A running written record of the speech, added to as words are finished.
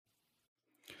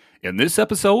In this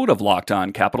episode of Locked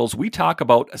On Capitals, we talk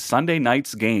about Sunday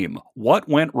night's game. What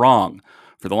went wrong?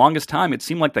 For the longest time, it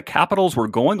seemed like the Capitals were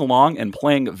going along and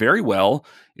playing very well.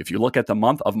 If you look at the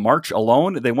month of March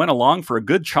alone, they went along for a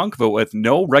good chunk of it with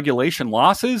no regulation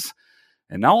losses.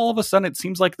 And now all of a sudden, it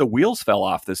seems like the wheels fell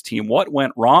off this team. What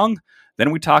went wrong?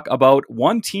 Then we talk about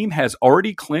one team has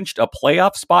already clinched a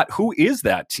playoff spot. Who is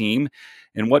that team?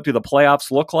 And what do the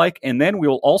playoffs look like? And then we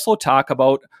will also talk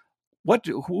about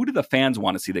who do the fans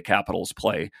want to see the Capitals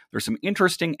play? There's some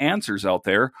interesting answers out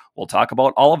there. We'll talk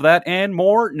about all of that and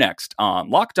more next on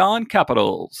Locked On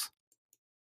Capitals.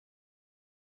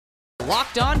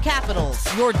 Locked On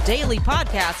Capitals, your daily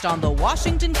podcast on the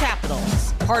Washington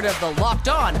Capitals. Part of the Locked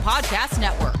On Podcast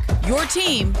Network, your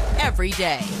team every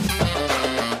day.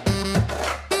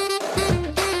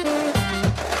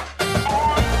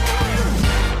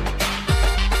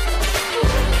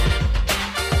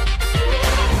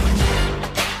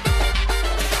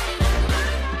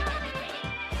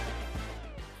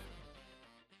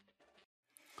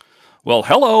 Well,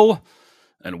 hello,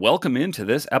 and welcome into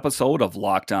this episode of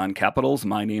Locked On Capitals.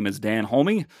 My name is Dan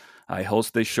Holme. I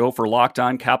host this show for Locked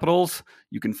On Capitals.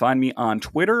 You can find me on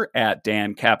Twitter at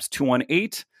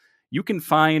DanCaps218. You can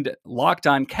find Locked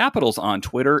On Capitals on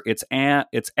Twitter. It's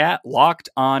at Locked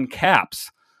On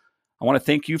Caps. I want to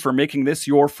thank you for making this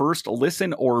your first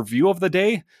listen or view of the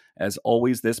day. As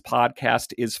always, this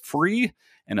podcast is free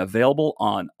and available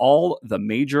on all the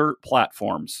major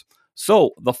platforms.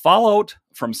 So the fallout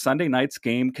from Sunday night's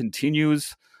game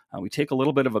continues. We take a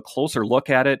little bit of a closer look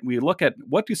at it. We look at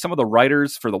what do some of the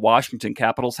writers for the Washington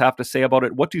Capitals have to say about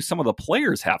it? What do some of the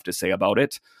players have to say about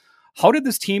it? How did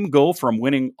this team go from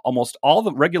winning almost all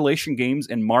the regulation games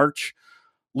in March,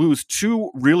 lose two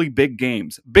really big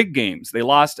games? Big games. They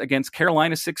lost against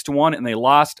Carolina 6-1, and they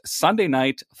lost Sunday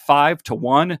night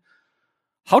 5-1.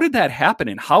 How did that happen,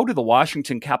 and how do the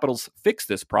Washington Capitals fix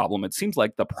this problem? It seems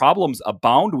like the problems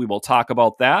abound. We will talk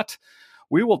about that.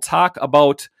 We will talk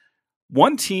about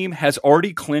one team has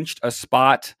already clinched a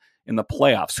spot in the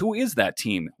playoffs. Who is that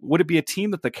team? Would it be a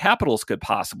team that the Capitals could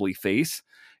possibly face?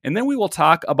 And then we will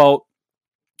talk about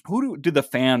who do the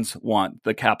fans want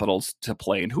the Capitals to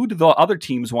play, and who do the other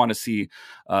teams want to see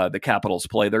the Capitals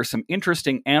play? There's some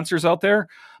interesting answers out there.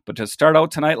 But to start out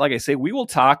tonight, like I say, we will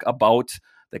talk about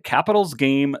the Capitals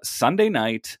game Sunday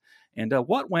night and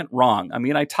what went wrong. I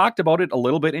mean, I talked about it a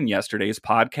little bit in yesterday's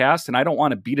podcast, and I don't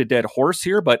want to beat a dead horse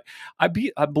here, but I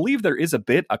believe there is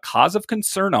a cause of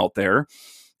concern out there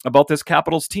about this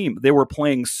Capitals team. They were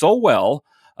playing so well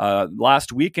the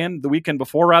weekend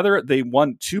before rather. They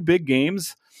won two big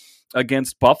games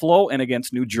against Buffalo and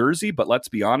against New Jersey, but let's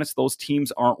be honest, those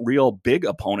teams aren't real big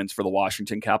opponents for the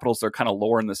Washington Capitals. They're kind of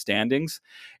lower in the standings.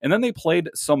 And then they played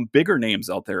some bigger names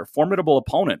out there, formidable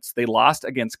opponents. They lost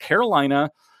against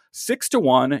Carolina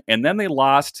 6-1, and then they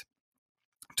lost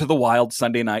to the Wild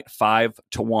Sunday night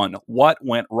 5-1. What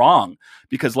went wrong?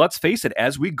 Because let's face it,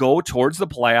 as we go towards the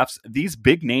playoffs, these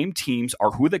big name teams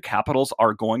are who the Capitals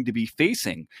are going to be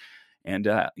facing. And,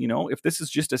 if this is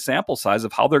just a sample size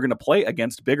of how they're going to play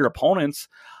against bigger opponents,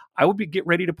 I would get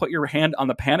ready to put your hand on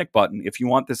the panic button if you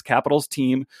want this Capitals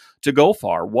team to go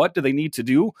far. What do they need to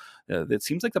do? It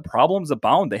seems like the problems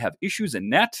abound. They have issues in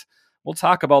net. We'll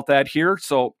talk about that here.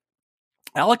 So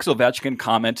Alex Ovechkin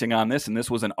commenting on this, and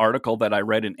this was an article that I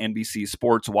read in NBC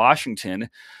Sports Washington.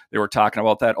 They were talking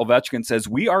about that. Ovechkin says,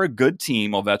 "We are a good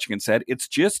team," Ovechkin said. "It's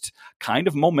just kind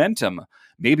of momentum.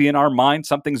 Maybe in our mind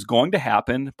something's going to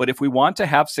happen, but if we want to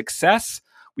have success,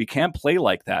 we can't play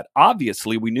like that.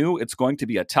 Obviously, we knew it's going to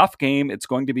be a tough game. It's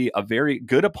going to be a very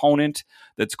good opponent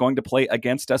that's going to play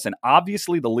against us, and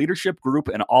obviously the leadership group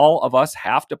and all of us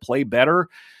have to play better."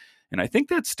 And I think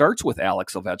that starts with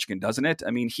Alex Ovechkin, doesn't it?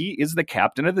 I mean, he is the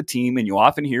captain of the team, and you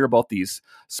often hear about these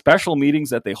special meetings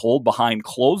that they hold behind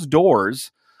closed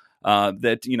doors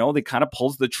that they kind of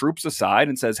pulls the troops aside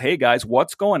and says, "Hey, guys,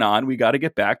 what's going on? We got to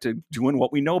get back to doing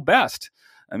what we know best."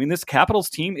 I mean, this Capitals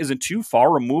team isn't too far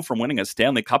removed from winning a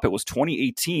Stanley Cup. It was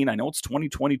 2018. I know it's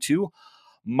 2022.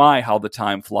 My, how the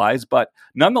time flies. But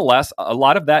nonetheless, a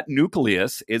lot of that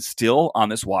nucleus is still on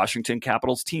this Washington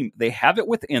Capitals team. They have it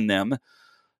within them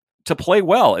to play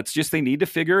well. It's just they need to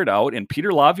figure it out. And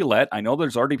Peter Laviolette, I know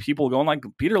there's already people going like,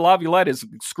 Peter Laviolette is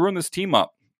screwing this team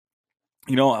up.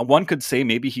 One could say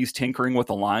maybe he's tinkering with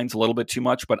the lines a little bit too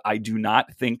much, but I do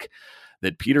not think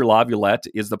that Peter Laviolette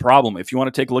is the problem. If you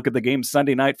want to take a look at the game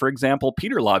Sunday night, for example,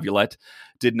 Peter Laviolette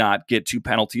did not get two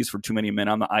penalties for too many men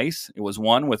on the ice. It was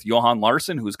one with Johan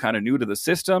Larsson, who's kind of new to the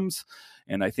systems,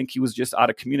 and I think he was just out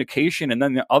of communication. And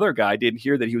then the other guy didn't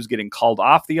hear that he was getting called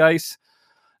off the ice.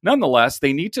 Nonetheless,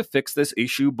 they need to fix this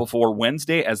issue before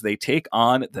Wednesday as they take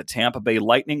on the Tampa Bay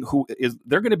Lightning,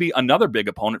 they're going to be another big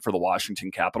opponent for the Washington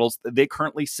Capitals. They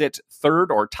currently sit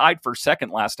third or tied for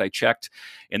second last I checked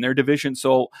in their division.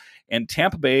 So, and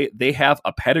Tampa Bay, they have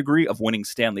a pedigree of winning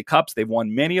Stanley Cups. They've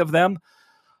won many of them.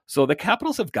 So the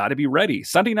Capitals have got to be ready.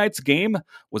 Sunday night's game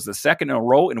was the second in a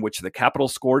row in which the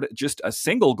Capitals scored just a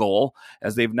single goal,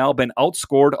 as they've now been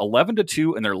outscored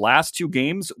 11-2 in their last two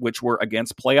games, which were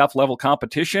against playoff-level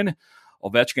competition.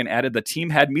 Ovechkin added the team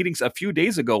had meetings a few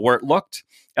days ago where it looked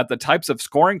at the types of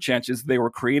scoring chances they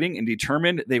were creating and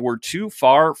determined they were too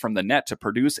far from the net to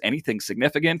produce anything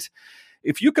significant.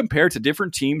 If you compare to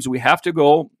different teams, we have to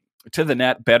go to the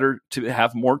net better to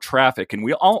have more traffic. And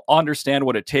we all understand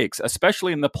what it takes,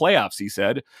 especially in the playoffs, he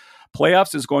said.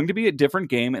 Playoffs is going to be a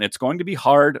different game, and it's going to be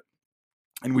hard.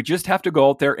 And we just have to go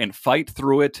out there and fight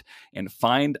through it and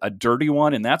find a dirty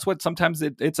one. And that's what sometimes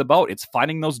it's about. It's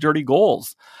finding those dirty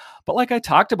goals. But like I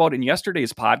talked about in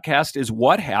yesterday's podcast, is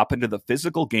what happened to the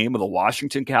physical game of the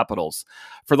Washington Capitals.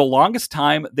 For the longest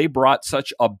time, they brought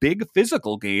such a big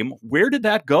physical game. Where did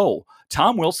that go?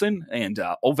 Tom Wilson and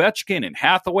Ovechkin and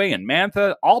Hathaway and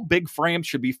Mantha, all big frames,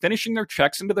 should be finishing their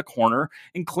checks into the corner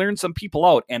and clearing some people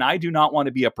out. And I do not want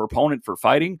to be a proponent for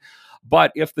fighting.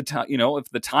 But if the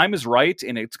time is right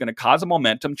and it's going to cause a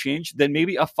momentum change, then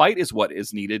maybe a fight is what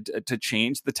is needed to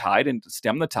change the tide and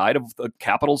stem the tide of the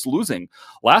Capitals losing.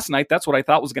 Last night, that's what I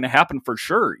thought was going to happen for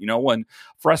sure. When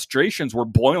frustrations were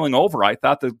boiling over, I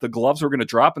thought that the gloves were going to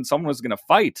drop and someone was going to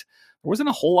fight. There wasn't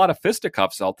a whole lot of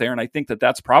fisticuffs out there, and I think that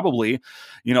that's probably,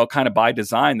 kind of by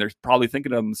design. They're probably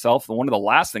thinking to themselves, one of the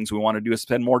last things we want to do is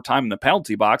spend more time in the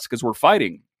penalty box because we're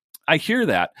fighting. I hear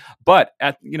that, but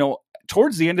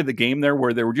towards the end of the game there,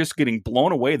 where they were just getting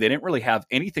blown away, they didn't really have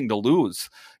anything to lose.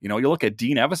 You look at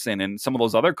Dean Evison and some of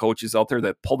those other coaches out there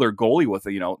that pull their goalie with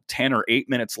 10 or 8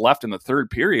 minutes left in the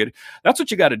third period. That's what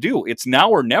you got to do. It's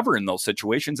now or never in those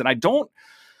situations, and I don't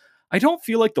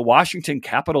feel like the Washington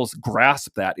Capitals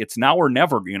grasp that. It's now or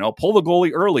never. Pull the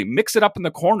goalie early, mix it up in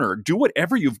the corner, do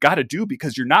whatever you've got to do,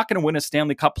 because you're not going to win a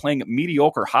Stanley Cup playing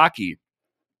mediocre hockey.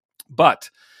 But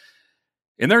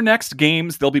in their next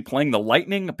games, they'll be playing the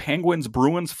Lightning, Penguins,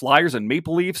 Bruins, Flyers, and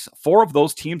Maple Leafs. 4 of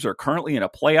those teams are currently in a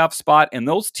playoff spot, and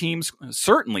those teams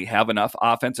certainly have enough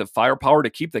offensive firepower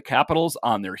to keep the Capitals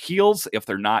on their heels if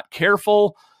they're not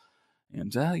careful.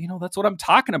 And, that's what I'm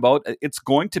talking about. It's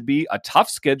going to be a tough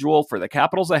schedule for the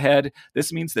Capitals ahead.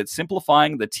 This means that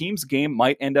simplifying the team's game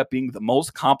might end up being the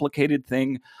most complicated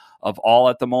thing of all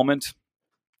at the moment.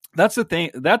 That's the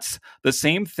thing. That's the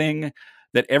same thing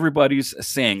that everybody's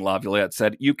saying, Laviolette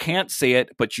said. You can't say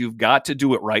it, but you've got to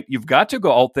do it right. You've got to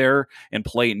go out there and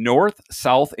play north,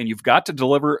 south, and you've got to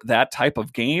deliver that type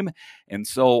of game. And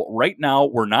so right now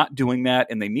we're not doing that,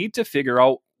 and they need to figure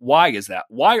out, why is that?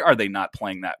 Why are they not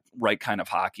playing that right kind of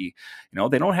hockey?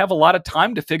 They don't have a lot of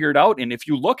time to figure it out. And if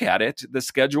you look at it, the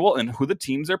schedule and who the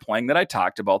teams are playing that I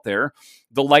talked about there,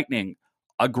 the Lightning,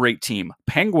 a great team.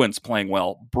 Penguins playing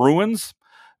well. Bruins,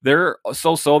 they're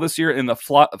so-so this year. In the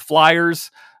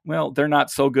Flyers, well, they're not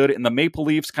so good. And the Maple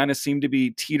Leafs kind of seem to be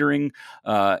teetering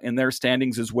in their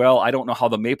standings as well. I don't know how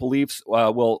the Maple Leafs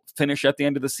will finish at the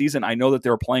end of the season. I know that they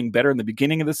were playing better in the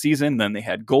beginning of the season. Then they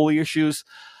had goalie issues.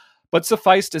 But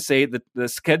suffice to say that the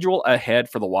schedule ahead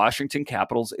for the Washington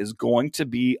Capitals is going to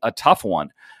be a tough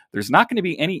one. There's not going to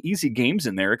be any easy games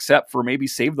in there except for maybe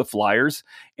save the Flyers.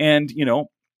 And,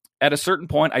 at a certain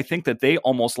point, I think that they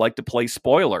almost like to play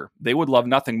spoiler. They would love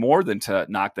nothing more than to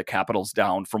knock the Capitals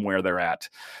down from where they're at.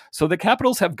 So the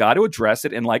Capitals have got to address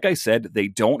it. And like I said, they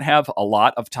don't have a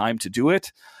lot of time to do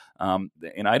it. And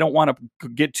I don't want to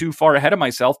get too far ahead of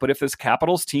myself, but if this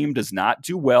Capitals team does not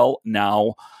do well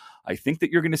now, I think that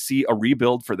you're going to see a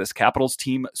rebuild for this Capitals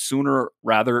team sooner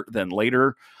rather than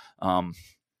later.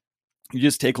 You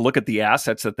just take a look at the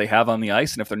assets that they have on the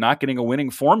ice, and if they're not getting a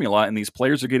winning formula and these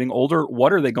players are getting older,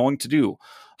 what are they going to do?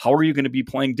 How are you going to be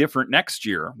playing different next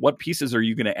year? What pieces are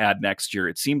you going to add next year?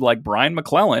 It seemed like Brian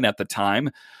McClellan at the time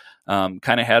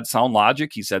kind of had sound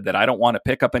logic. He said that I don't want to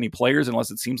pick up any players unless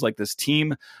it seems like this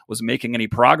team was making any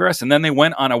progress. And then they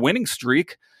went on a winning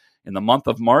streak in the month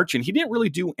of March, and he didn't really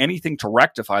do anything to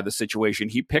rectify the situation.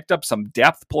 He picked up some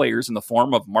depth players in the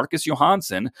form of Marcus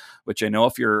Johansson, which I know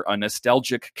if you're a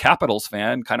nostalgic Capitals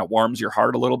fan, kind of warms your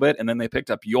heart a little bit. And then they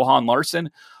picked up Johan Larsson,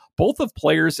 both of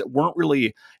players that weren't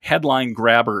really headline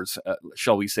grabbers,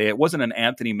 shall we say. It wasn't an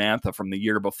Anthony Mantha from the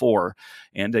year before.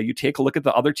 And you take a look at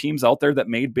the other teams out there that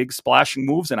made big splashing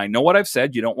moves. And I know what I've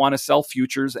said, you don't want to sell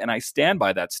futures, and I stand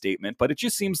by that statement, but it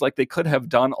just seems like they could have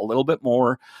done a little bit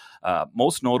more,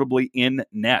 most notably in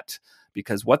net.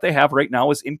 because what they have right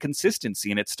now is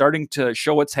inconsistency, and it's starting to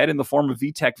show its head in the form of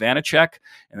Vitek Vanacek,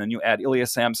 and then you add Ilya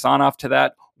Samsonov to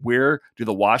that. Where do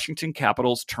the Washington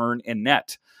Capitals turn in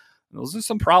net? Those are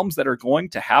some problems that are going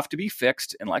to have to be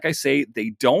fixed, and like I say,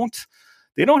 they don't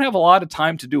have a lot of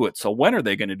time to do it. So when are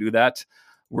they going to do that?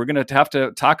 We're going to have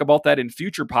to talk about that in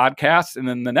future podcasts. And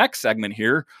then the next segment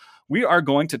here, we are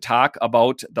going to talk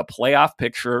about the playoff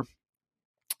picture.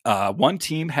 One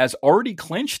team has already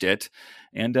clinched it.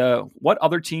 And what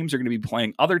other teams are going to be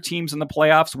playing other teams in the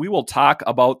playoffs? We will talk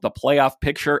about the playoff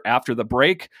picture after the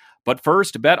break. But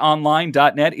first,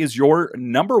 betonline.net is your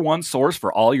number one source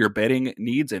for all your betting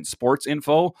needs and sports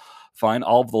info. Find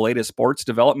all of the latest sports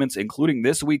developments, including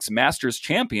this week's Masters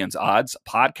Champions odds,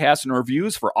 podcasts, and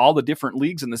reviews for all the different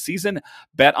leagues in the season.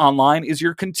 BetOnline is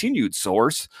your continued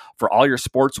source for all your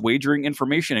sports wagering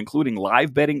information, including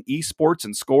live betting, esports,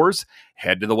 and scores.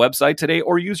 Head to the website today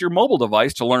or use your mobile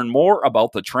device to learn more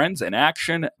about the trends in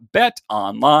action.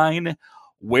 BetOnline,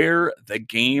 where the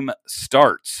game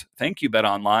starts. Thank you,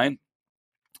 BetOnline.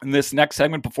 In this next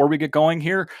segment, before we get going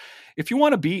here, if you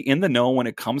want to be in the know when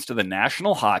it comes to the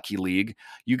National Hockey League,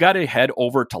 you got to head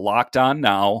over to Locked On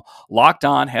now. Locked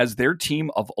On has their team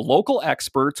of local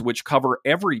experts which cover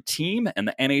every team in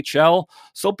the NHL,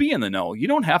 so be in the know. You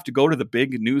don't have to go to the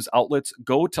big news outlets.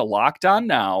 Go to Locked On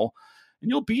now,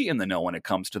 and you'll be in the know when it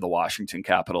comes to the Washington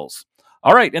Capitals.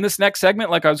 All right, in this next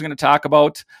segment, like I was going to talk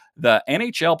about, the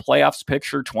NHL playoffs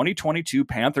picture, 2022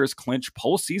 Panthers clinch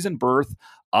postseason berth,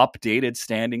 updated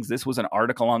standings. This was an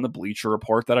article on the Bleacher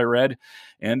Report that I read.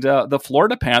 And the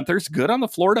Florida Panthers, good on the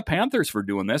Florida Panthers for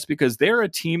doing this, because they're a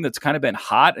team that's kind of been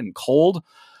hot and cold,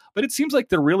 but it seems like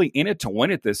they're really in it to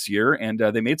win it this year. And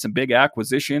they made some big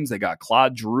acquisitions. They got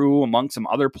Claude Giroux among some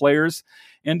other players.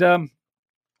 And,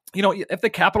 if the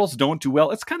Capitals don't do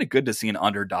well, it's kind of good to see an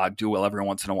underdog do well every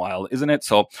once in a while, isn't it?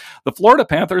 So the Florida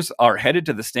Panthers are headed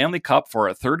to the Stanley Cup for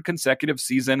a third consecutive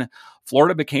season.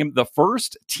 Florida became the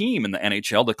first team in the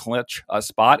NHL to clinch a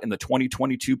spot in the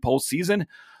 2022 postseason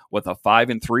with a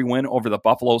 5-3 win over the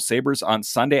Buffalo Sabres on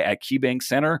Sunday at KeyBank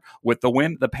Center. With the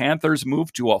win, the Panthers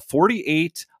moved to a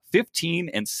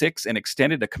 48-15-6 and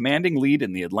extended a commanding lead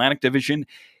in the Atlantic Division.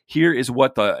 Here is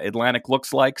what the Atlantic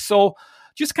looks like. So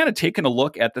just kind of taking a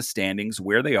look at the standings,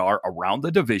 where they are around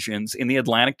the divisions. In the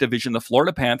Atlantic Division, the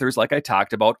Florida Panthers, like I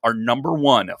talked about, are number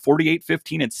one,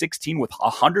 48-15-16 with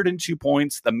 102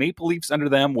 points. The Maple Leafs under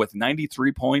them with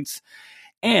 93 points.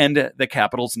 And the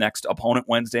Capitals' next opponent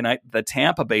Wednesday night, the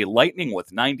Tampa Bay Lightning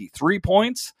with 93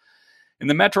 points. In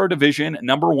the Metro Division,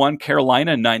 number one,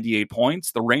 Carolina, 98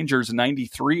 points. The Rangers,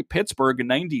 93. Pittsburgh,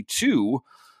 92.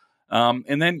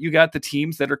 And then you got the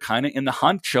teams that are kind of in the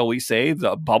hunt, shall we say,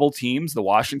 the bubble teams, the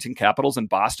Washington Capitals and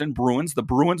Boston Bruins. The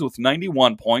Bruins with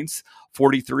 91 points,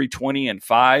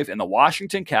 43-20-5, and the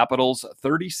Washington Capitals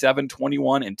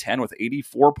 37-21-10 with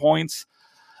 84 points.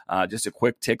 Just a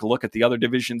quick take a look at the other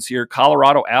divisions here.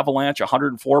 Colorado Avalanche,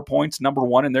 104 points, number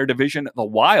one in their division. The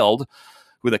Wild,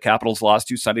 who the Capitals lost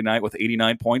to Sunday night, with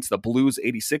 89 points. The Blues,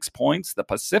 86 points. The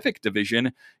Pacific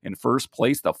Division in first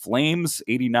place, the Flames,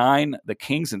 89. The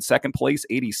Kings in second place,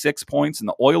 86 points. And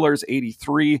the Oilers,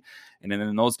 83. And then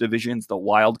in those divisions, the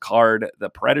wild card,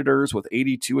 the Predators with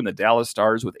 82 and the Dallas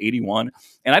Stars with 81.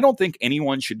 And I don't think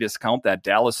anyone should discount that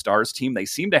Dallas Stars team. They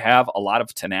seem to have a lot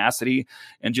of tenacity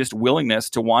and just willingness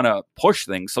to want to push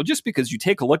things. So just because you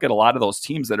take a look at a lot of those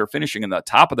teams that are finishing in the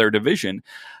top of their division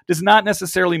does not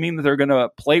necessarily mean that they're going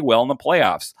to play well in the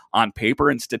playoffs. On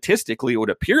paper and statistically, it would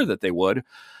appear that they would.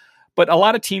 But a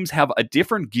lot of teams have a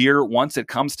different gear once it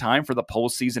comes time for the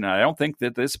postseason, and I don't think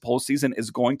that this postseason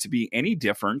is going to be any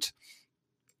different.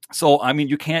 So, I mean,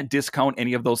 you can't discount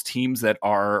any of those teams that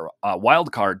are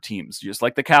wild card teams, just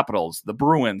like the Capitals, the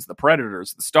Bruins, the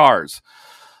Predators, the Stars.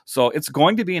 So it's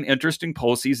going to be an interesting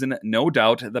postseason, no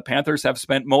doubt. The Panthers have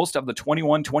spent most of the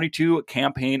 21-22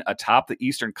 campaign atop the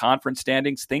Eastern Conference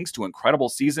standings thanks to incredible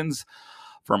seasons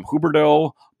from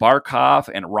Huberdeau, Barkov,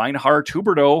 and Reinhart.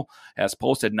 Huberdeau has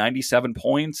posted 97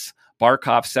 points,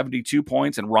 Barkov 72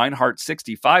 points, and Reinhart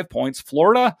 65 points.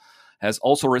 Florida has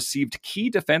also received key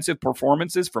defensive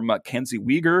performances from Mackenzie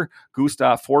Weegar,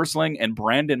 Gustav Forsling, and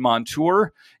Brandon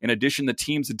Montour. In addition, the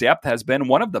team's depth has been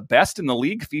one of the best in the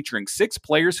league, featuring 6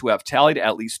 players who have tallied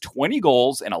at least 20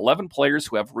 goals and 11 players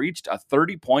who have reached a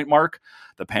 30-point mark.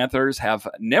 The Panthers have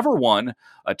never won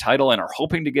a title and are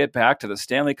hoping to get back to the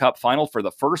Stanley Cup final for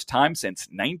the first time since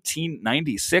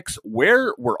 1996.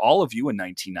 Where were all of you in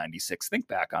 1996? Think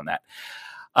back on that.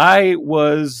 I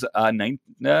was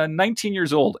 19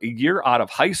 years old, a year out of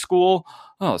high school.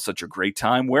 Oh, such a great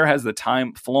time. Where has the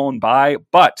time flown by?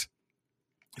 But,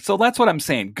 so that's what I'm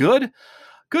saying. Good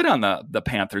good on the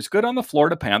Panthers, good on the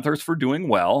Florida Panthers for doing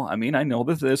well. I mean, I know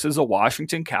that this is a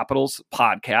Washington Capitals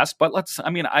podcast, but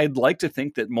I'd like to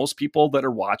think that most people that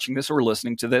are watching this or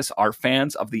listening to this are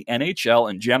fans of the NHL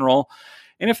in general.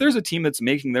 And if there's a team that's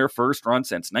making their first run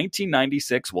since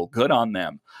 1996, well, good on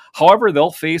them. However, they'll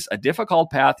face a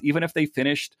difficult path even if they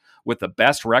finished with the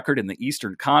best record in the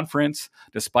Eastern Conference.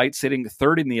 Despite sitting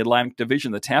third in the Atlantic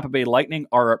Division, the Tampa Bay Lightning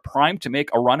are primed to make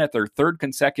a run at their third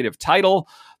consecutive title.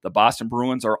 The Boston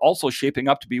Bruins are also shaping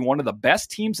up to be one of the best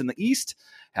teams in the East,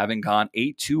 having gone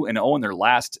 8-2-0 in their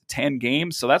last 10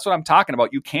 games. So that's what I'm talking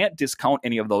about. You can't discount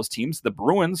any of those teams. The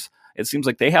Bruins, it seems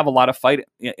like they have a lot of fight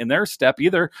in their step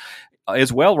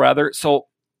as well. So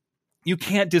you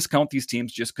can't discount these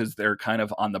teams just because they're kind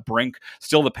of on the brink.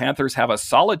 Still, the Panthers have a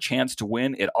solid chance to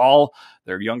win it all.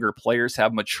 Their younger players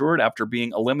have matured after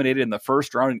being eliminated in the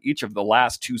first round in each of the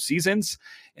last 2 seasons.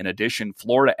 In addition,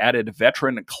 Florida added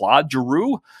veteran Claude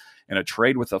Giroux in a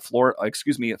trade with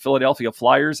the Philadelphia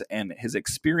Flyers, and his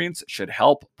experience should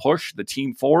help push the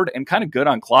team forward. And kind of good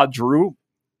on Claude Giroux.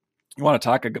 You want to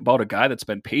talk about a guy that's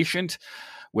been patient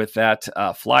with that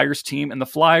Flyers team. And the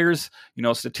Flyers,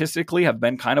 statistically have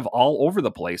been kind of all over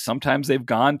the place. Sometimes they've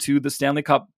gone to the Stanley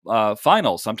Cup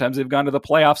finals. Sometimes they've gone to the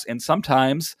playoffs. And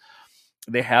sometimes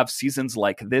they have seasons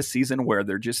like this season where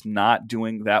they're just not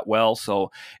doing that well.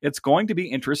 So it's going to be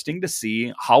interesting to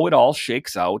see how it all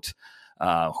shakes out.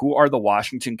 Who are the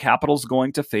Washington Capitals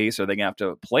going to face? Are they going to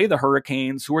have to play the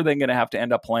Hurricanes? Who are they going to have to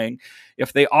end up playing?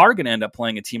 If they are going to end up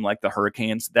playing a team like the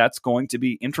Hurricanes, that's going to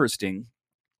be interesting.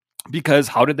 Because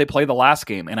how did they play the last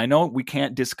game? And I know we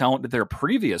can't discount their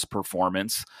previous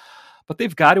performance, but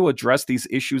they've got to address these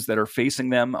issues that are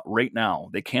facing them right now.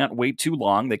 They can't wait too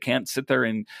long. They can't sit there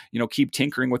and, keep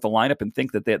tinkering with the lineup and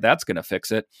think that that's going to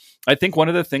fix it. I think one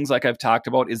of the things, like I've talked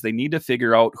about, is they need to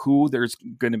figure out who there's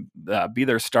going to be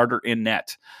their starter in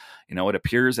net. It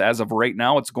appears as of right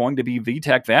now, it's going to be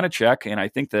Vitek Vanacek. And I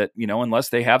think that, unless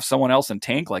they have someone else in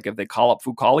tank, like if they call up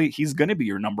Fucale, he's going to be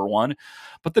your number one.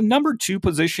 But the number 2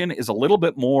 position is a little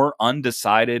bit more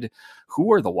undecided.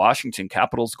 Who are the Washington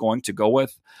Capitals going to go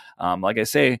with? Like I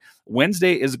say,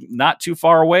 Wednesday is not too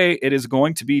far away. It is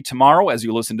going to be tomorrow as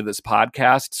you listen to this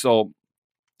podcast. So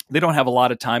they don't have a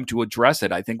lot of time to address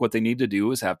it. I think what they need to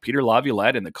do is have Peter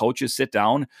Laviolette and the coaches sit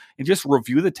down and just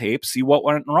review the tape, see what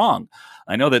went wrong.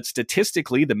 I know that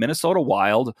statistically, the Minnesota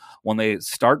Wild, when they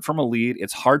start from a lead,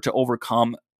 it's hard to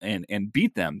overcome and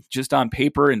beat them just on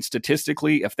paper. And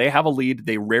statistically, if they have a lead,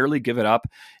 they rarely give it up.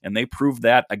 And they proved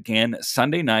that again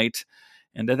Sunday night.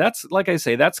 And that's, like I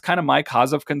say, that's kind of my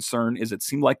cause of concern, is it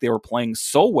seemed like they were playing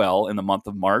so well in the month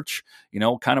of March,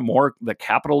 kind of more the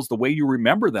Capitals, the way you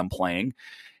remember them playing.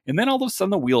 And then all of a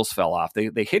sudden the wheels fell off.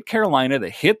 They hit Carolina,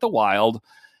 they hit the Wild,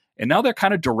 and now they're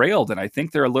kind of derailed. And I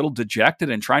think they're a little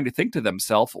dejected and trying to think to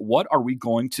themselves, what are we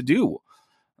going to do?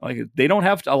 Like, they don't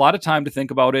have a lot of time to think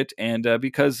about it. And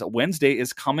because Wednesday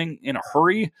is coming in a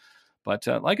hurry. But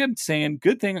like I'm saying,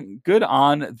 good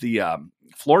on the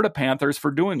Florida Panthers for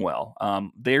doing well.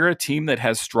 They're a team that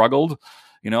has struggled,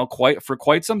 for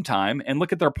quite some time. And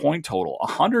look at their point total,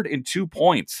 102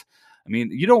 points. I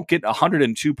mean, you don't get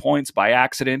 102 points by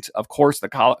accident. Of course, the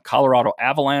Colorado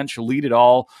Avalanche lead it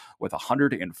all with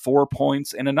 104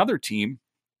 points. And another team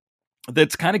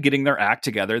that's kind of getting their act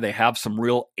together. They have some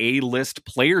real A-list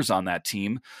players on that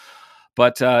team.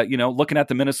 But, looking at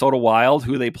the Minnesota Wild,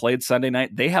 who they played Sunday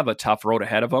night, they have a tough road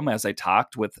ahead of them. As I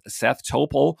talked with Seth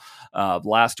Topol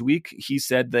last week, he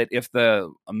said that if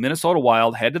the Minnesota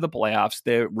Wild head to the playoffs,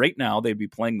 right now they'd be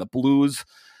playing the Blues.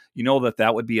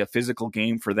 That would be a physical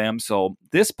game for them. So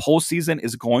this postseason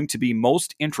is going to be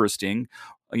most interesting.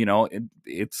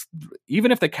 It's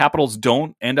even if the Capitals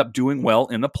don't end up doing well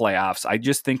in the playoffs, I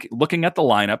just think looking at the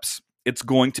lineups, it's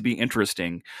going to be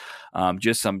interesting.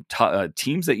 Just some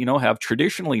teams that, have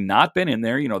traditionally not been in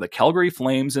there. The Calgary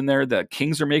Flames in there, the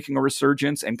Kings are making a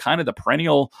resurgence, and kind of the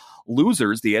perennial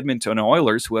losers, the Edmonton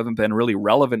Oilers, who haven't been really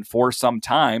relevant for some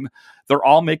time. They're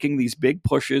all making these big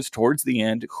pushes towards the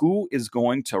end. Who is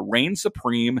going to reign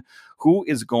supreme? Who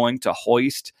is going to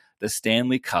hoist the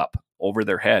Stanley Cup over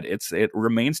their head? It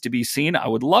remains to be seen. I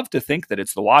would love to think that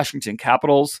it's the Washington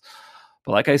Capitals.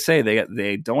 But like I say,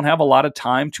 they don't have a lot of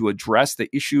time to address the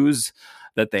issues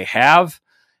that they have.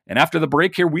 And after the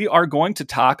break here, we are going to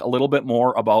talk a little bit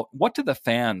more about what do the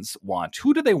fans want?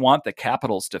 Who do they want the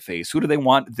Capitals to face? Who do they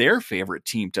want their favorite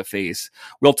team to face?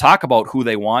 We'll talk about who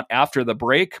they want after the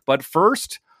break. But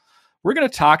first, we're going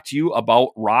to talk to you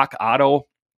about Rock Auto.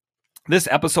 This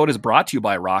episode is brought to you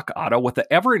by Rock Auto. With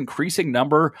the ever-increasing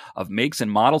number of makes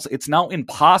and models, it's now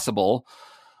impossible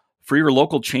For your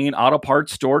local chain auto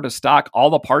parts store to stock all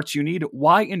the parts you need,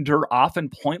 why endure often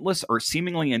pointless or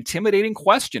seemingly intimidating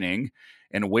questioning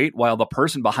and wait while the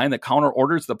person behind the counter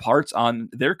orders the parts on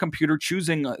their computer,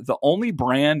 choosing the only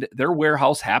brand their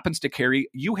warehouse happens to carry?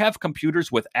 You have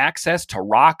computers with access to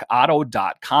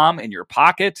rockauto.com in your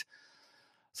pocket.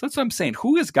 So that's what I'm saying.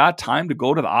 Who has got time to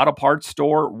go to the auto parts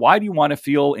store? Why do you want to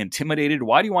feel intimidated?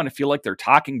 Why do you want to feel like they're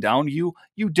talking down to you?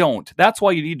 You don't. That's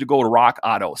why you need to go to Rock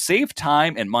Auto. Save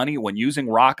time and money when using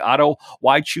Rock Auto.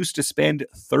 Why choose to spend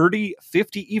 30,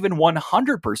 50, even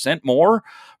 100% more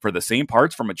for the same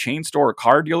parts from a chain store or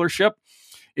car dealership?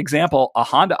 Example, a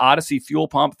Honda Odyssey fuel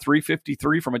pump,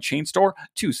 $353 from a chain store,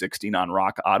 $216 on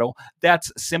Rock Auto. That's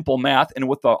simple math. And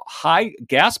with the high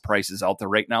gas prices out there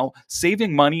right now,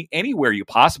 saving money anywhere you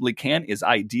possibly can is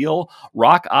ideal.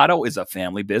 Rock Auto is a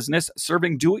family business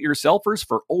serving do-it-yourselfers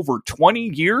for over 20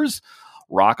 years.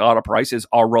 Rock Auto prices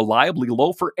are reliably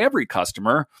low for every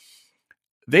customer.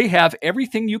 They have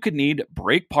everything you could need: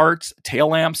 brake parts, tail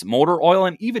lamps, motor oil,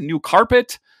 and even new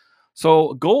carpet.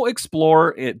 So go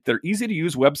explore their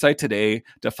easy-to-use website today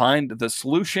to find the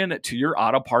solution to your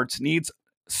auto parts needs.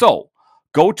 So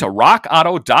go to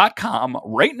rockauto.com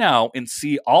right now and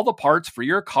see all the parts for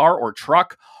your car or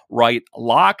truck. Right,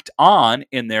 Locked On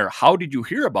in their How Did You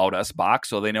Hear About Us box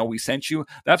so they know we sent you.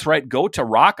 That's right, go to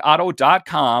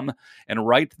rockauto.com and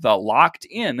write the Locked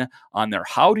In on their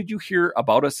How Did You Hear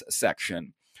About Us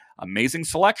section. Amazing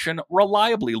selection,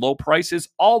 reliably low prices,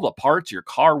 all the parts your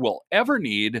car will ever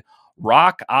need.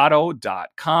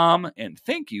 rockauto.com. And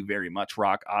thank you very much,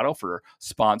 Rock Auto, for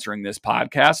sponsoring this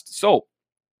podcast. So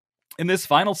in this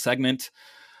final segment,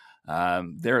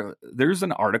 there's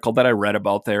an article that I read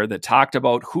about there that talked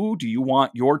about who do you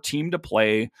want your team to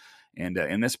play. And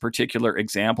in this particular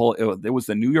example, it was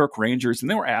the New York Rangers,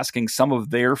 and they were asking some of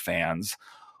their fans,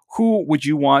 who would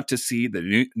you want to see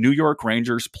the New York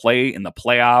Rangers play in the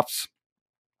playoffs?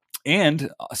 And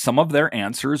some of their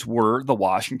answers were the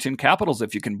Washington Capitals.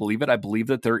 If you can believe it, I believe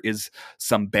that there is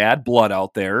some bad blood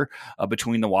out there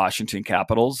between the Washington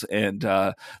Capitals and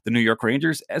the New York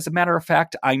Rangers. As a matter of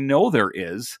fact, I know there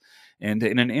is. And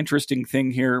in an interesting thing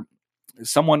here,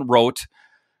 someone wrote,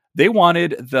 they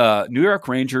wanted the New York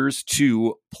Rangers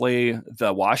to play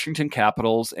the Washington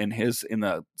Capitals, and in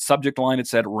the subject line it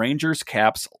said, Rangers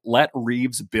Caps, let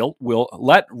Reeves beat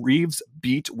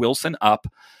Wilson up.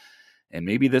 And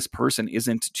maybe this person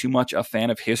isn't too much a fan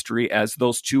of history, as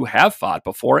those two have fought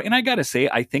before. And I got to say,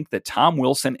 I think that Tom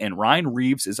Wilson and Ryan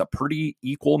Reeves is a pretty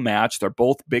equal match. They're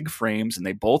both big frames and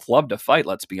they both love to fight,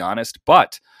 let's be honest.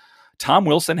 But Tom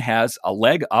Wilson has a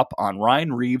leg up on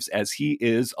Ryan Reeves as he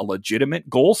is a legitimate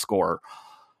goal scorer.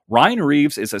 Ryan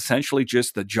Reeves is essentially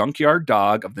just the junkyard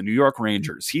dog of the New York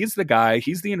Rangers. He's the guy,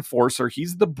 he's the enforcer,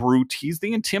 he's the brute, he's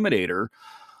the intimidator.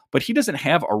 But he doesn't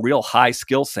have a real high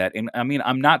skill set. And I mean,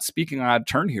 I'm not speaking out of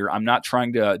turn here. I'm not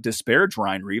trying to disparage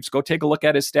Ryan Reeves. Go take a look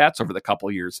at his stats over the couple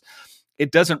of years.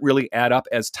 It doesn't really add up,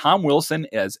 as Tom Wilson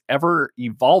is ever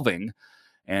evolving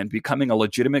and becoming a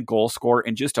legitimate goal scorer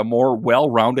and just a more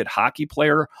well-rounded hockey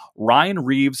player. Ryan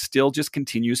Reeves still just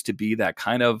continues to be that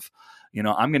kind of,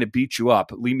 I'm going to beat you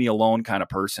up, leave me alone kind of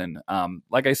person.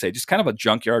 Like I say, just kind of a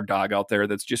junkyard dog out there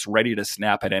that's just ready to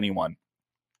snap at anyone.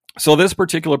 So this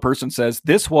particular person says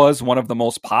this was one of the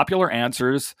most popular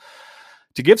answers.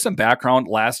 To give some background,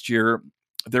 last year,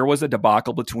 there was a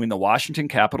debacle between the Washington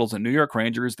Capitals and New York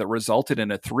Rangers that resulted in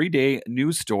a 3-day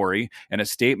news story and a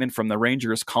statement from the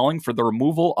Rangers calling for the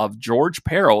removal of George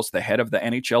Parros, the head of the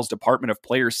NHL's Department of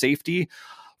Player Safety.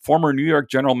 Former New York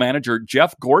general manager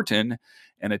Jeff Gorton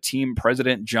and a team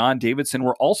president, John Davidson,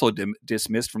 were also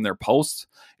dismissed from their posts.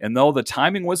 And though the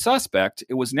timing was suspect,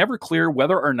 it was never clear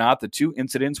whether or not the two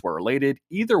incidents were related.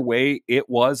 Either way, it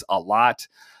was a lot.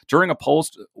 During a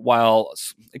post-whistle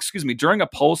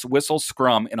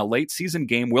scrum in a late-season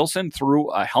game, Wilson threw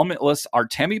a helmetless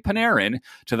Artemi Panarin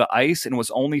to the ice and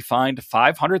was only fined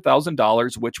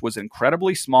 $500,000, which was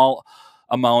incredibly small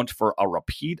amount for a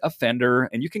repeat offender.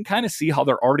 And you can kind of see how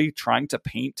they're already trying to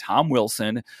paint Tom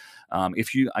Wilson. I'm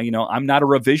not a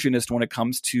revisionist when it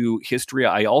comes to history.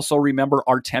 I also remember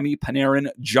Artemi Panarin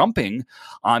jumping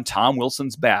on Tom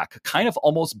Wilson's back, kind of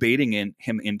almost baiting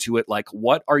him into it. Like,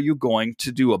 what are you going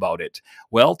to do about it?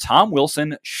 Well, Tom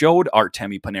Wilson showed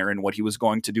Artemi Panarin what he was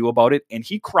going to do about it, and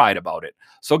he cried about it.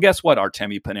 So guess what,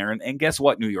 Artemi Panarin? And guess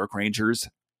what, New York Rangers?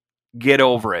 Get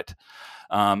over it.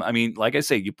 Like I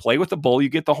say, you play with the bull, you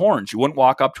get the horns. You wouldn't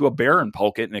walk up to a bear and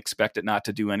poke it and expect it not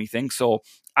to do anything. So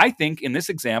I think in this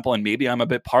example, and maybe I'm a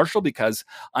bit partial because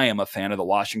I am a fan of the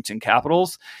Washington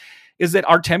Capitals, is that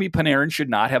Artemi Panarin should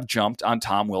not have jumped on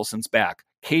Tom Wilson's back.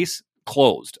 Case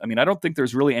closed. I mean, I don't think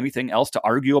there's really anything else to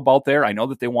argue about there. I know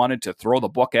that they wanted to throw the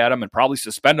book at him and probably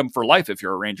suspend him for life if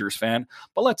you're a Rangers fan,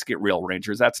 but let's get real,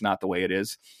 Rangers. That's not the way it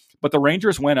is. But the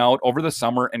Rangers went out over the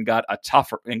summer and got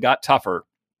tougher.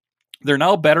 They're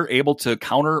now better able to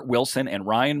counter Wilson and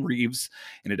Ryan Reaves,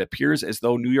 and it appears as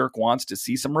though New York wants to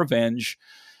see some revenge.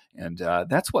 And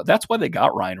that's why they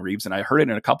got Ryan Reaves. And I heard it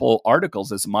in a couple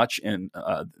articles as much in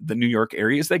the New York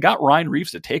area, is they got Ryan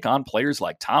Reaves to take on players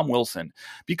like Tom Wilson,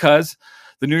 because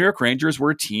the New York Rangers were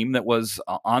a team that was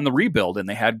on the rebuild, and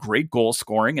they had great goal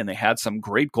scoring and they had some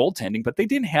great goaltending, but they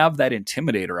didn't have that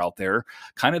intimidator out there,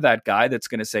 kind of that guy that's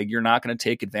going to say, you're not going to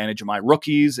take advantage of my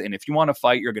rookies, and if you want to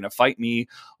fight, you're going to fight me.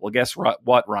 Well, guess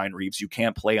what, Ryan Reaves? You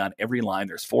can't play on every line.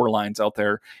 There's 4 lines out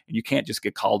there, and you can't just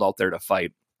get called out there to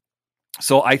fight.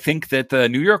 So I think that the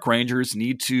New York Rangers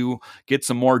need to get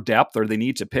some more depth, or they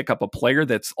need to pick up a player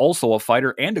that's also a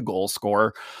fighter and a goal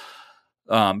scorer.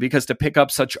 Because to pick up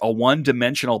such a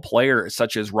one-dimensional player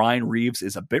such as Ryan Reaves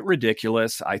is a bit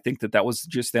ridiculous. I think that was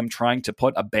just them trying to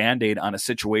put a Band-Aid on a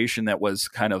situation that was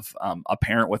kind of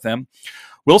apparent with them.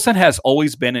 Wilson has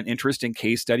always been an interesting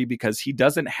case study because he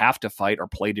doesn't have to fight or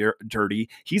play dirty.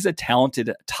 He's a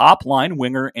talented top-line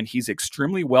winger, and he's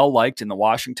extremely well-liked in the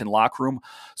Washington locker room.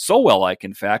 So well-liked,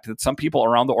 in fact, that some people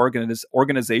around the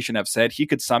organization have said he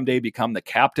could someday become the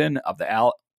captain of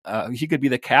the he could be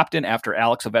the captain after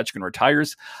Alex Ovechkin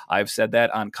retires. I've said that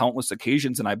on countless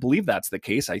occasions, and I believe that's the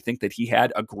case. I think that he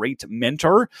had a great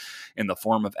mentor in the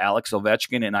form of Alex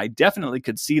Ovechkin, and I definitely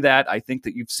could see that. I think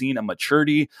that you've seen a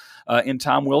maturity in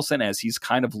Tom Wilson as he's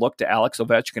kind of looked to Alex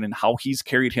Ovechkin and how he's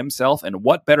carried himself, and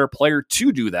what better player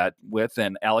to do that with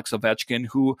than Alex Ovechkin,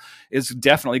 who is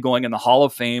definitely going in the Hall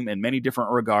of Fame in many different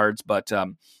regards. But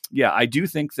yeah, I do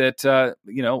think that,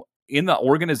 in the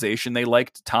organization, they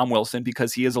liked Tom Wilson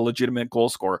because he is a legitimate goal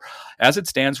scorer. As it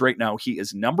stands right now, he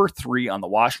is number 3 on the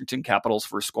Washington Capitals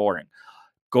for scoring.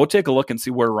 Go take a look and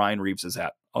see where Ryan Reaves is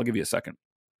at. I'll give you a second.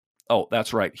 Oh,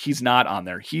 that's right. He's not on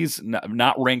there. He's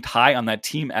not ranked high on that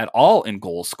team at all in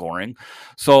goal scoring.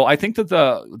 So I think that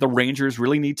the Rangers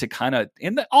really need to kind of,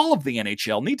 all of the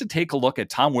NHL, need to take a look at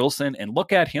Tom Wilson and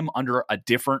look at him under a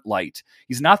different light.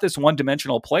 He's not this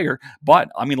one-dimensional player, but,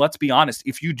 I mean, let's be honest.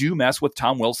 If you do mess with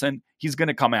Tom Wilson, he's going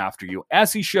to come after you,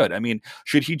 as he should. I mean,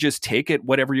 should he just take it,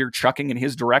 whatever you're chucking in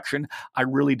his direction? I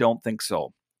really don't think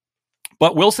so.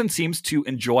 But Wilson seems to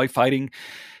enjoy fighting.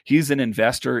 He's an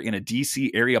investor in a DC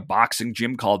area boxing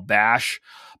gym called Bash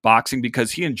Boxing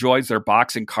because he enjoys their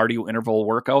boxing cardio interval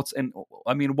workouts. And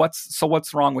I mean,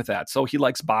 what's wrong with that? So he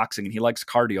likes boxing and he likes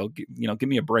cardio. Give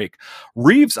me a break.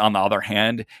 Reaves, on the other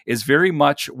hand, is very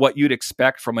much what you'd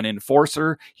expect from an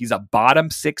enforcer. He's a bottom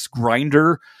 6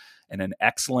 grinder and an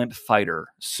excellent fighter.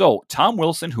 So Tom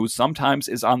Wilson, who sometimes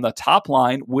is on the top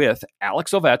line with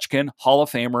Alex Ovechkin, Hall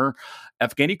of Famer,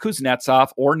 Evgeny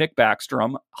Kuznetsov, or Nick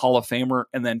Backstrom, Hall of Famer,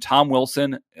 and then Tom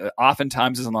Wilson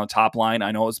oftentimes is on the top line.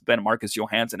 I know it's been Marcus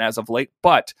Johansson as of late,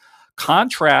 but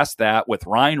contrast that with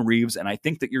Ryan Reaves, and I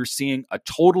think that you're seeing a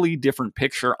totally different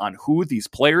picture on who these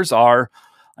players are.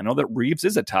 I know that Reaves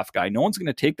is a tough guy. No one's going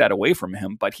to take that away from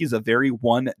him, but he's a very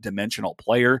one-dimensional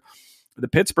player. The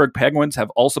Pittsburgh Penguins have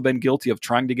also been guilty of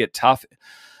trying to get tough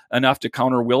enough to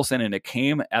counter Wilson, and it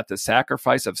came at the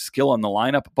sacrifice of skill in the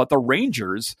lineup. But the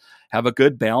Rangers have a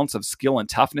good balance of skill and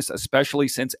toughness, especially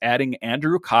since adding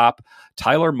Andrew Kopp,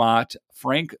 Tyler Mott,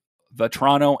 Frank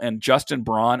Vatrano, and Justin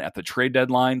Braun at the trade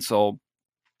deadline. So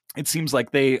it seems like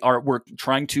we're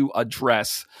trying to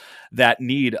address that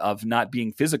need of not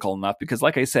being physical enough because,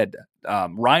 like I said,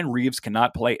 Ryan Reaves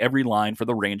cannot play every line for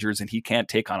the Rangers, and he can't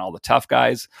take on all the tough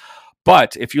guys.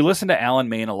 But if you listen to Alan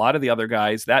May and a lot of the other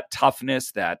guys, that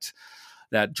toughness, that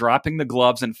dropping the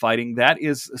gloves and fighting, that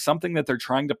is something that they're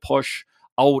trying to push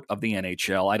out of the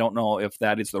NHL. I don't know if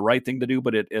that is the right thing to do,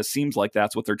 but it seems like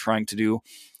that's what they're trying to do.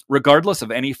 Regardless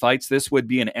of any fights, this would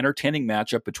be an entertaining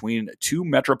matchup between 2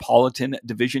 Metropolitan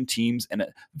Division teams in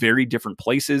very different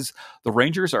places. The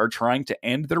Rangers are trying to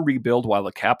end their rebuild while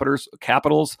the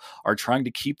Capitals are trying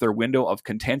to keep their window of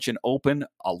contention open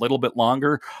a little bit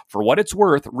longer. For what it's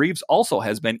worth, Reaves also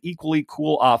has been equally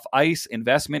cool off ice.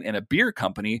 Investment in a beer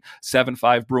company,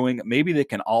 7-5 Brewing. Maybe they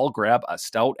can all grab a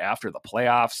stout after the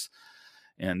playoffs.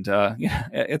 And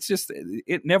it's just,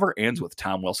 it never ends with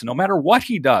Tom Wilson. No matter what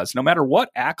he does, no matter what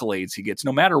accolades he gets,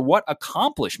 no matter what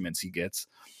accomplishments he gets,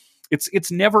 it's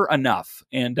never enough.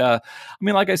 And I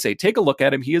mean, like I say, take a look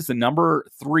at him. He is the number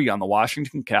 3 on the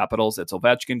Washington Capitals. It's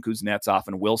Ovechkin, Kuznetsov,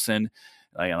 and Wilson.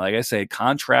 Like I say,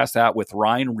 contrast that with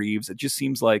Ryan Reaves. It just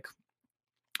seems like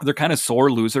they're kind of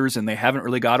sore losers, and they haven't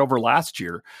really got over last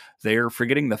year. They're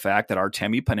forgetting the fact that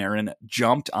Artemi Panarin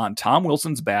jumped on Tom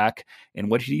Wilson's back, and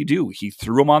what did he do? He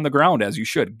threw him on the ground, as you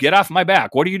should. Get off my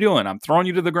back. What are you doing? I'm throwing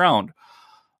you to the ground.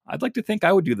 I'd like to think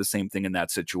I would do the same thing in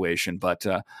that situation, but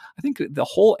I think the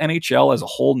whole NHL as a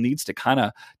whole needs to kind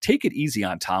of take it easy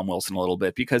on Tom Wilson a little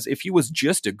bit, because if he was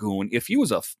just a goon, if he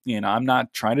was I'm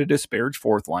not trying to disparage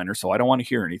fourth liner, so I don't want to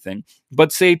hear anything,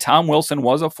 but say Tom Wilson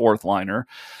was a fourth liner,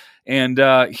 and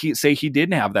he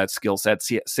didn't have that skill set,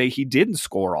 say he didn't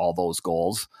score all those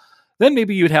goals, then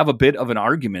maybe you'd have a bit of an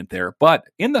argument there. But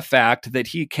in the fact that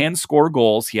he can score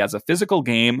goals, he has a physical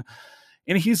game,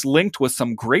 and he's linked with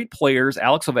some great players,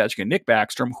 Alex Ovechkin, Nick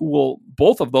Backstrom,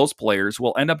 both of those players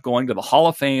will end up going to the Hall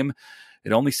of Fame.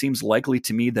 It only seems likely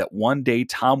to me that one day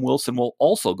Tom Wilson will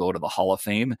also go to the Hall of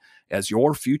Fame as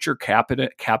your future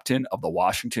captain of the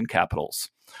Washington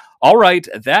Capitals. All right,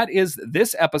 that is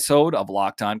this episode of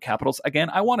Locked On Capitals. Again,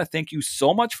 I want to thank you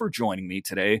so much for joining me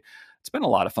today. It's been a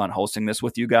lot of fun hosting this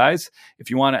with you guys. If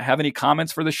you want to have any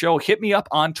comments for the show, hit me up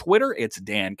on Twitter. It's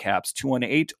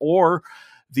DanCaps218, or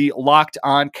the Locked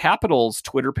On Capitals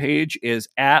Twitter page is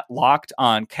at Locked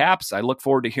On Caps. I look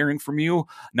forward to hearing from you.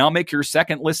 Now make your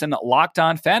second listen Locked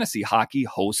On Fantasy Hockey.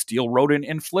 Host Steele Roden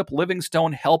and Flip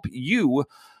Livingstone help you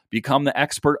become the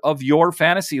expert of your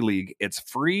fantasy league. It's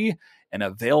free and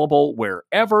available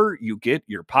wherever you get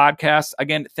your podcasts.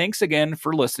 Again, thanks again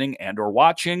for listening and or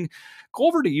watching. Go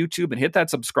over to YouTube and hit that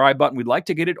subscribe button. We'd like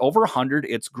to get it over 100.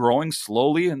 It's growing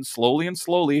slowly and slowly and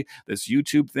slowly. This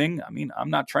YouTube thing, I'm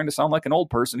not trying to sound like an old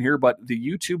person here, but the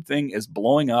YouTube thing is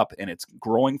blowing up, and it's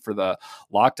growing for the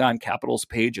Locked On Capitals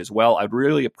page as well. I'd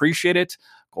really appreciate it.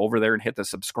 Go over there and hit the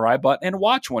subscribe button and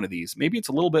watch one of these. Maybe it's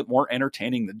a little bit more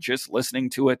entertaining than just listening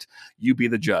to it. You be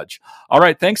the judge. All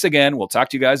right, thanks again. We'll talk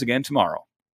to you guys again tomorrow.